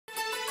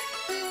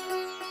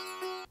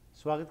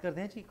स्वागत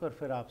करते हैं जी एक बार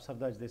फिर आप सब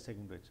ਦਾ ਅੱਜ ਦੇ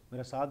ਸੈਗਮੈਂਟ ਵਿੱਚ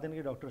ਮੇਰਾ ਸਾਥ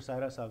ਦੇਣਗੇ ਡਾਕਟਰ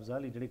ਸਾਇਰਾ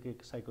ਸਾਹਿਬਜ਼ਾਦ ਜਿਹੜੇ ਕਿ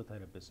ਇੱਕ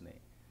ਸਾਈਕੋਥੈਰੇਪਿਸਟ ਨੇ।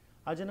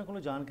 ਅੱਜ ਇਹਨਾਂ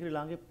ਕੋਲੋਂ ਜਾਣਕਾਰੀ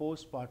ਲਾਂਗੇ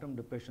ਪੋਸਟਪਾਰਟਮ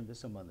ਡਿਪਰੈਸ਼ਨ ਦੇ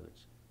ਸੰਬੰਧ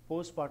ਵਿੱਚ।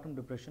 ਪੋਸਟਪਾਰਟਮ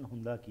ਡਿਪਰੈਸ਼ਨ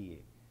ਹੁੰਦਾ ਕੀ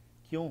ਹੈ,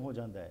 ਕਿਉਂ ਹੋ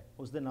ਜਾਂਦਾ ਹੈ,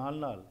 ਉਸ ਦੇ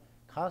ਨਾਲ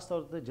ਖਾਸ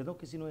ਤੌਰ ਤੇ ਜਦੋਂ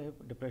ਕਿਸੇ ਨੂੰ ਇਹ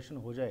ਡਿਪਰੈਸ਼ਨ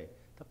ਹੋ ਜਾਏ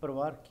ਤਾਂ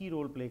ਪਰਿਵਾਰ ਕੀ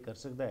ਰੋਲ ਪਲੇ ਕਰ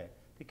ਸਕਦਾ ਹੈ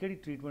ਤੇ ਕਿਹੜੀ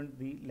ਟ੍ਰੀਟਮੈਂਟ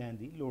ਦੀ ਲੈਣ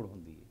ਦੀ ਲੋੜ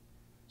ਹੁੰਦੀ ਹੈ।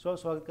 ਸੋ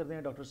ਸਵਾਗਤ ਕਰਦੇ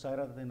ਹਾਂ ਡਾਕਟਰ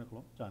ਸਾਇਰਾ ਤੇ ਇਹਨਾਂ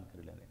ਕੋਲੋਂ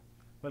ਜਾਣਕਾਰੀ ਲੈਂਦੇ ਹਾਂ।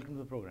 Welcome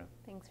to the program.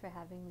 Thanks for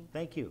having me.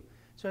 Thank you.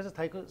 So as a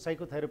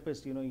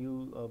psychotherapist, you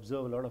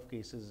observe a lot of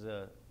cases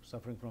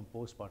suffering from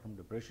postpartum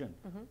depression.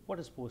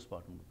 What is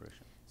postpartum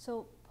depression? So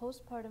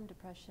postpartum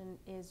depression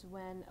is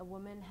when a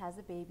woman has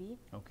a baby,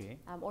 Okay.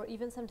 Or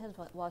even sometimes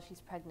while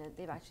she's pregnant,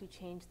 they've actually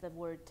changed the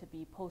word to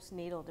be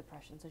postnatal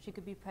depression. So she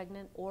could be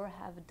pregnant or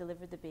have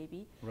delivered the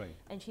baby,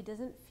 Right. and she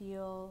doesn't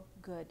feel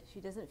good.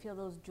 She doesn't feel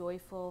those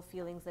joyful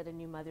feelings that a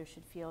new mother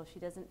should feel.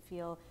 She doesn't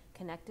feel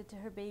connected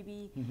to her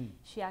baby.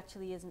 She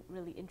actually isn't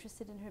really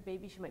interested in her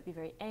baby. She might be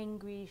very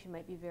angry. She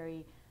might be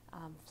very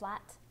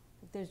flat.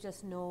 There's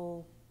just no,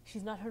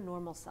 she's not her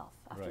normal self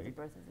after the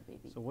birth of the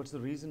baby. So what's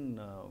the reason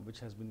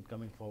which has been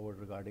coming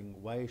forward regarding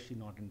why is she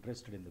not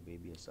interested in the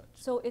baby as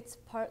such? So it's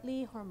partly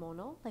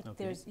hormonal, like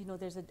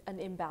there's an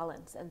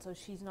imbalance, and so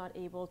she's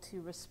not able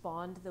to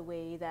respond the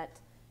way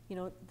that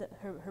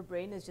her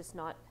brain is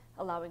just not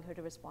allowing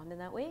her to respond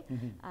in that way.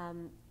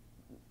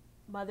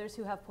 Mothers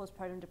who have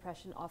postpartum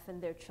depression, often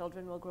their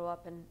children will grow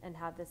up and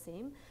have the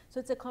same. So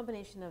it's a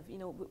combination of,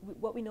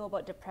 what we know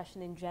about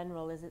depression in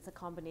general is it's a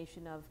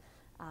combination of,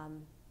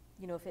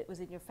 if it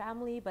was in your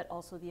family, but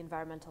also the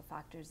environmental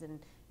factors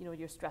and,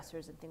 your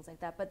stressors and things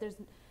like that. But there's,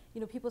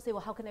 people say,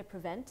 well, how can I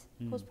prevent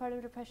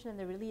postpartum depression?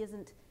 And there really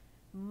isn't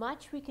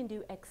much we can do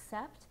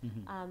except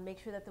make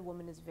sure that the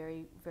woman is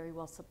very, very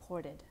well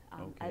supported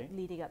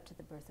leading up to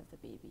the birth of the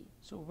baby.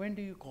 So when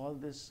do you call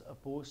this a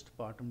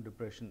postpartum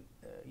depression?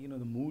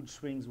 The mood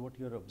swings, what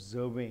you're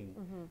observing,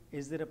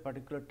 is there a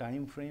particular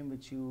time frame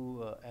which you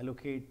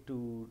allocate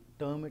to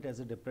term it as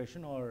a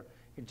depression, or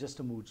it's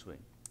just a mood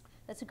swing?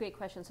 That's a great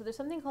question. So there's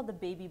something called the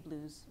baby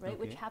blues, right?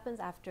 Which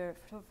happens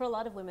for a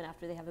lot of women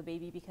after they have a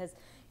baby, because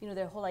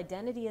their whole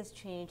identity has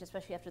changed,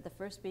 especially after the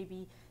first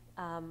baby.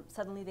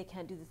 Suddenly they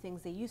can't do the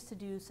things they used to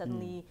do.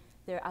 Suddenly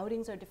their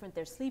outings are different.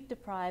 They're sleep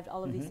deprived.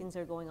 All of these things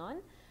are going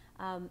on.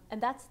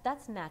 And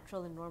that's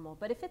natural and normal.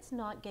 But if it's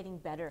not getting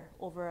better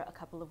over a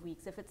couple of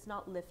weeks, if it's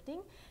not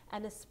lifting,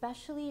 and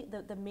especially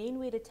the main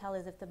way to tell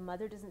is if the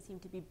mother doesn't seem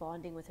to be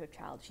bonding with her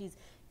child, she's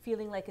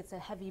feeling like it's a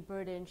heavy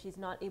burden, she's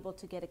not able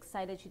to get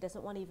excited, she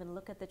doesn't want to even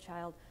look at the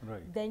child,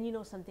 then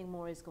something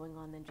more is going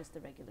on than just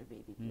the regular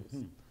baby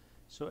blues.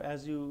 So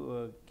as you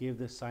gave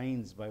the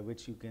signs by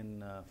which you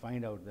can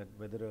find out that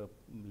whether a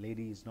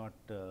lady is not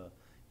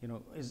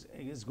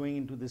is going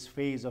into this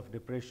phase of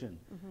depression.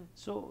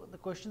 So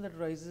the question that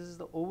arises is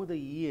that over the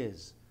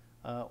years,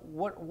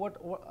 what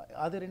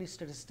are there any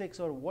statistics,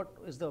 or what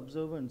is the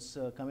observance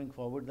coming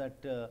forward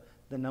that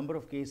the number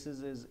of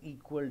cases is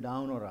equal,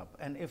 down or up?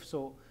 And if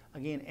so,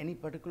 again, any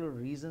particular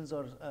reasons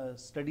or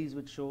studies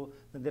which show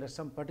that there are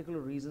some particular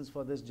reasons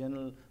for this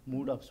general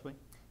mood upswing?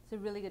 It's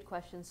a really good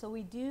question. So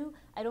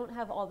I don't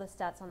have all the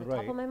stats on the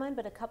top of my mind,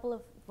 but a couple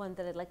of ones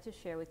that I'd like to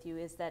share with you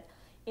is that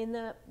in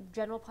the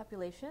general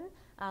population,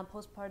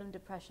 postpartum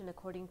depression,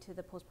 according to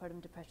the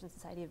Postpartum Depression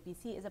Society of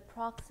BC, is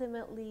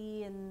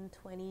approximately in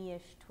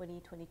 20-ish,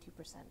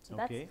 22%. So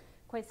that's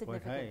quite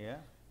significant. Quite high, yeah.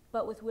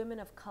 But with women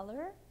of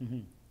color,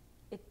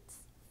 it's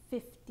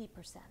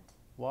 50%.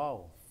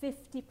 Wow.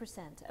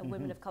 50% of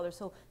women of color.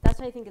 So that's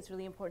why I think it's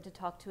really important to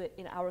talk to it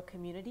in our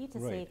community to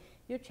say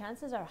your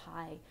chances are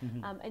high.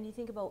 And you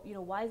think about,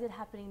 why is it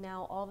happening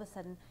now all of a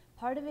sudden?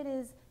 Part of it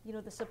is,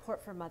 the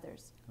support for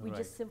mothers. We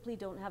just simply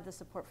don't have the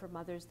support for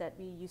mothers that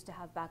we used to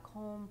have back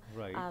home.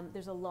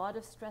 There's a lot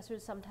of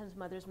stressors. Sometimes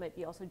mothers might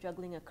be also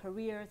juggling a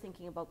career,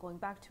 thinking about going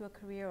back to a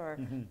career, or,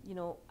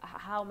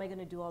 how am I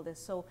going to do all this?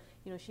 So,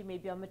 she may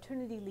be on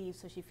maternity leave,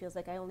 so she feels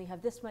like I only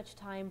have this much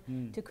time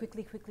to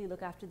quickly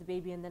look after the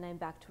baby, and then I'm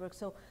back to work.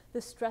 So the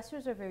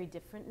stressors are very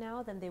different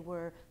now than they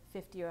were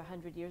 50 or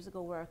 100 years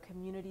ago, where our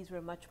communities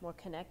were much more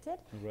connected,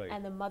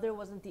 and the mother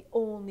wasn't the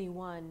only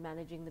one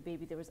managing the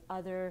baby. There was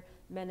other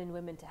men and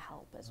women to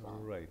help as well.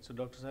 Right. So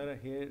Dr. Saira,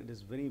 here it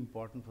is very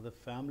important for the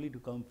family to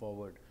come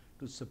forward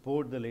to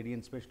support the lady,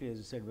 and especially, as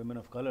you said, women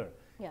of color.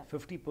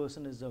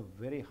 50% is a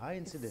very high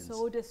incidence. It's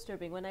so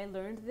disturbing. When I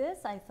learned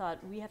this, I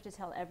thought we have to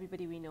tell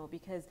everybody we know,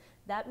 because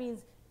that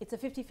means it's a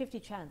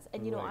 50-50 chance.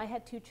 And I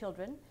had 2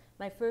 children.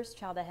 My first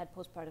child, I had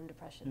postpartum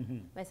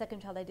depression. My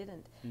second child, I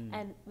didn't.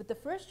 And with the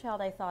first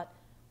child, I thought,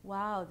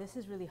 wow, this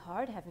is really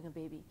hard having a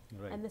baby.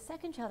 And the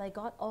second child, I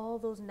got all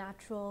those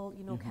natural,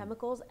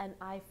 chemicals, and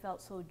I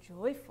felt so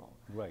joyful,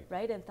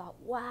 and thought,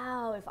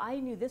 wow, if I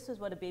knew this was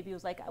what a baby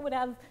was like, I would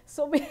have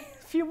so many,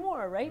 few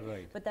more,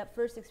 But that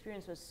first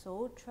experience was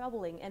so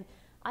troubling, and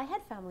I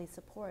had family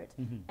support,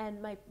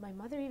 and my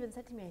mother even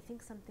said to me, I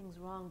think something's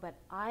wrong, but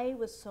I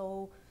was so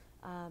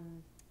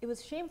it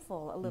was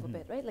shameful a little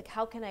bit, right? Like,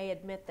 how can I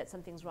admit that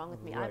something's wrong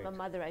with me? I'm a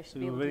mother, I should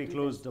be able to do this. So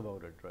you were very closed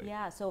about it, right?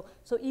 Yeah, so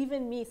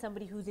even me,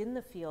 somebody who's in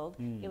the field,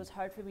 it was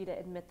hard for me to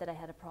admit that I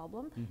had a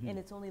problem, and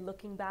it's only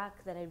looking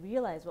back that I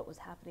realized what was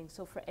happening.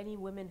 So for any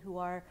women who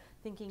are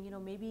thinking, you know,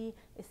 maybe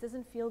this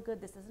doesn't feel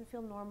good, this doesn't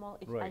feel normal,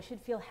 I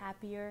should feel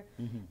happier,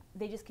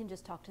 they can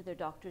just talk to their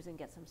doctors and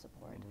get some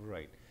support.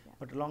 Right. Yeah.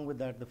 But along with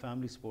that, the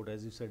family support,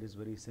 as you said, is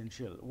very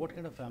essential. What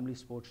kind of family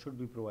support should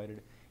be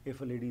provided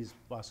if a lady is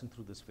passing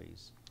through this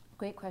phase?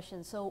 Great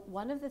question. So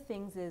one of the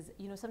things is,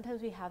 you know,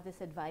 sometimes we have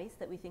this advice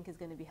that we think is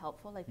going to be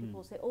helpful. Like people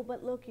will say, oh,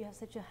 but look, you have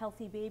such a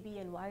healthy baby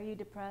and why are you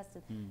depressed?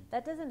 And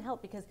that doesn't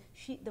help because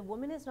the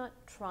woman is not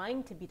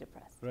trying to be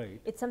depressed.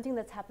 Right. It's something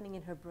that's happening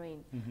in her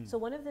brain. So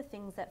one of the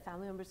things that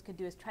family members could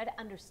do is try to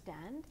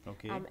understand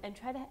and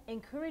try to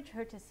encourage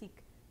her to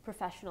seek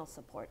professional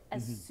support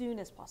as soon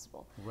as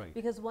possible. Right.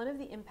 Because one of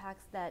the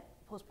impacts that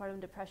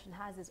postpartum depression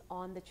has is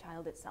on the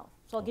child itself.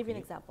 So I'll give you an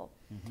example.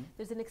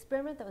 There's an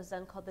experiment that was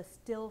done called the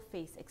still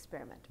face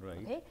experiment. Right.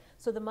 Okay?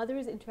 So the mother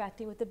is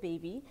interacting with the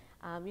baby,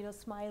 you know,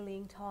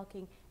 smiling,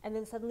 talking, and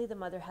then suddenly the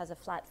mother has a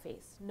flat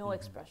face, no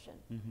expression.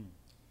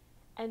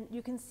 And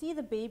you can see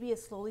the baby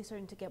is slowly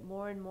starting to get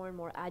more and more and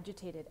more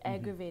agitated,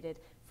 aggravated,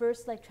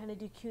 first like trying to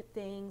do cute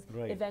things,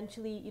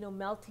 eventually, you know,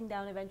 melting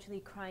down, eventually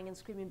crying and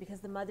screaming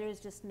because the mother is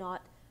just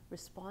not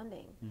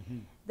responding.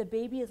 The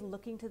baby is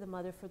looking to the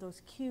mother for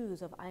those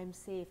cues of I'm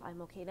safe, I'm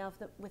okay. Now,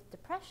 with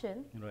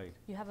depression,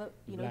 you have a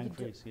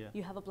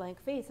you have a blank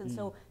face, and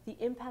so the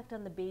impact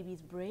on the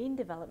baby's brain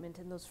development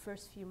in those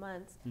first few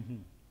months,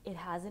 it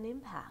has an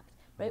impact.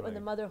 Right? When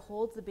the mother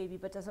holds the baby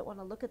but doesn't want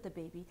to look at the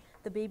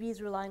baby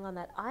is relying on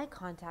that eye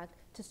contact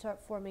to start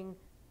forming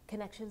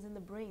connections in the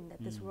brain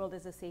that this world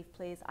is a safe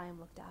place, I am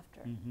looked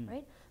after,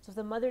 right? So if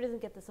the mother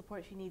doesn't get the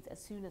support she needs as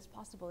soon as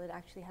possible, it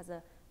actually has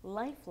a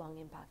lifelong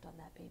impact on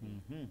that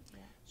baby.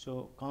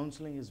 So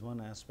counseling is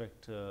one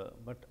aspect,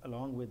 but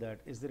along with that,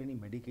 is there any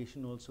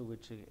medication also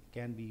which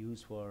can be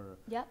used for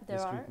there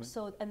this are. treatment?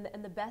 So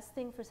and the best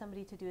thing for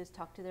somebody to do is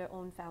talk to their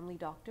own family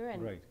doctor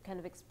and kind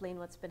of explain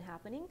what's been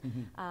happening.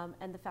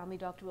 And the family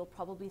doctor will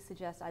probably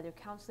suggest either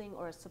counseling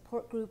or a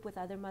support group with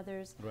other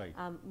mothers,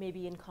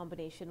 maybe in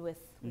combination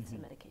with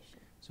some medication.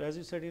 So as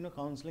you said, you know,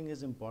 counseling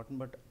is important,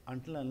 but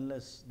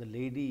unless the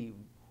lady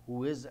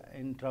who is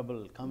in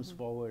trouble comes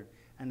forward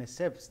and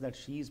accepts that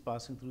she is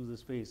passing through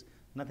this phase,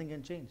 nothing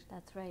can change.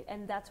 That's right.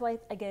 And that's why,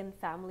 again,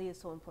 family is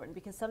so important,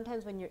 because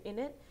sometimes when you're in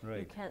it,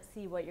 you can't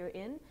see what you're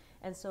in.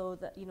 And so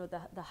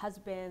the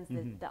husbands,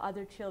 the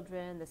other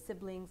children, the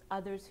siblings,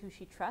 others who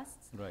she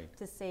trusts,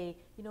 to say,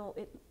 you know,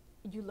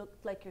 you look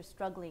like you're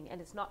struggling, and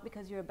it's not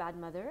because you're a bad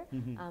mother,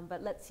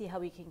 but let's see how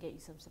we can get you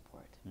some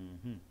support.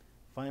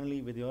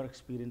 Finally, with your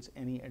experience,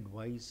 any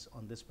advice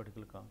on this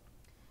particular count?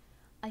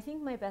 I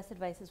think my best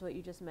advice is what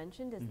you just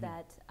mentioned, is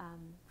that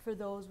for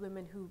those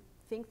women who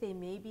think they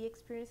may be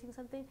experiencing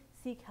something,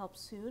 seek help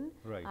soon.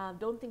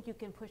 Don't think you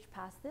can push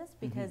past this,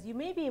 because you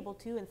may be able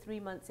to in 3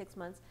 months, 6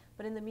 months,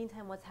 but in the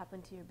meantime, what's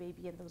happened to your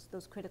baby and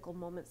those critical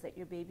moments that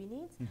your baby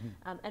needs.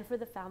 And for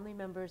the family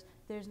members,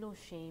 there's no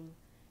shame.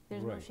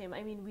 There's no shame.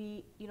 I mean,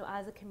 we, you know,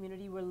 as a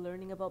community, we're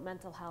learning about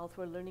mental health.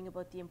 We're learning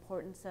about the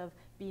importance of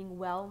being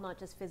well, not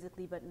just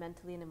physically, but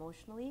mentally and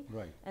emotionally.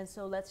 And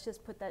so let's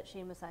just put that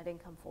shame aside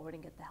and come forward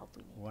and get the help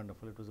we need.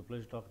 Wonderful. It was a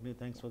pleasure talking to you.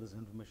 Thanks for this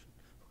information,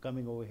 for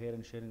coming over here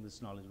and sharing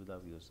this knowledge with our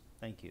viewers.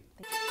 Thank you.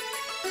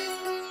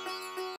 Thank you.